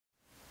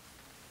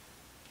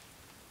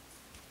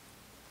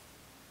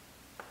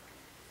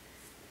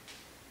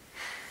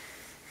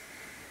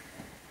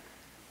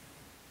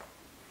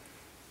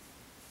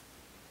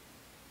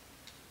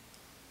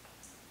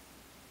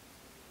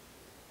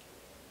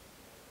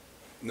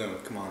No,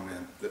 come on,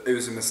 man. It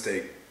was a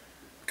mistake.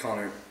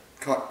 Connor,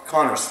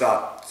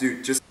 stop.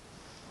 Dude, just...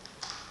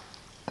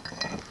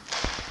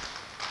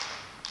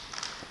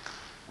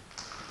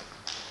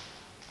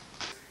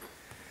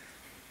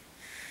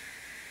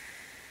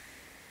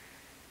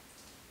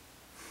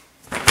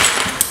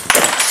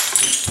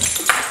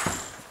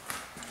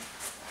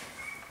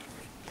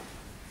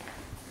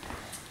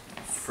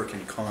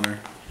 Frickin' Connor.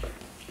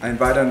 I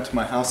invited him to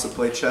my house to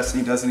play chess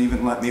and he doesn't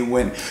even let me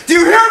win. Do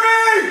you hear me?!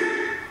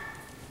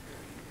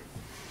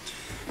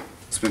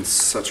 It's been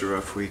such a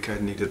rough week. I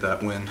needed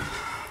that win.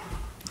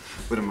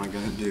 What am I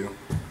gonna do?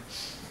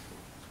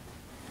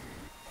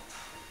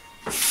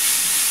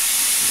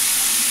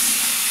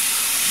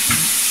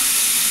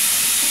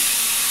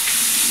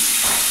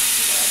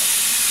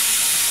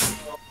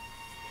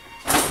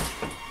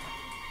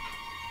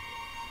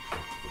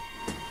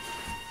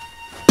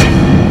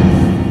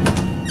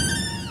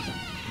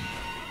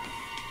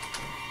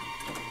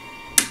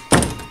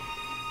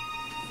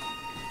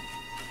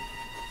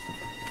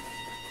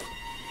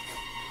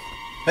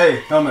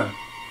 Hey, Hellman.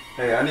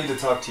 Hey, I need to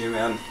talk to you,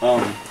 man.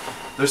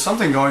 There's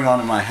something going on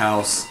in my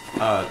house.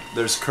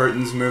 There's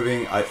curtains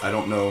moving. I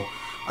don't know.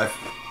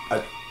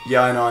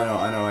 Yeah, I know,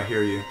 I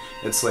hear you.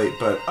 It's late,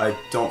 but I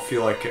don't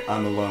feel like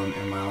I'm alone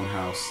in my own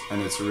house,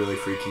 and it's really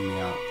freaking me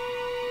out.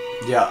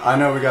 Yeah, I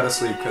know we gotta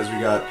sleep because we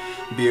got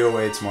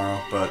BOA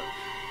tomorrow, but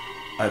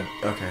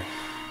okay.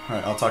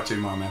 Alright, I'll talk to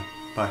you tomorrow, man.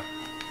 Bye.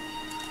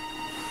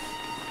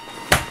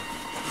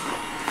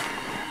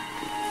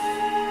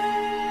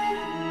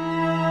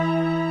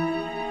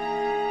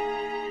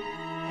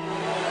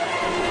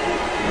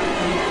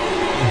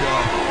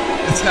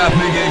 It's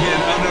happening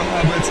again. I don't know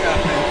how, but it's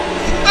happening.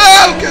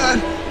 Oh, God!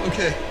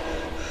 Okay.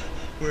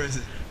 Where is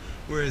it?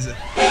 Where is it?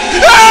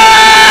 Ah!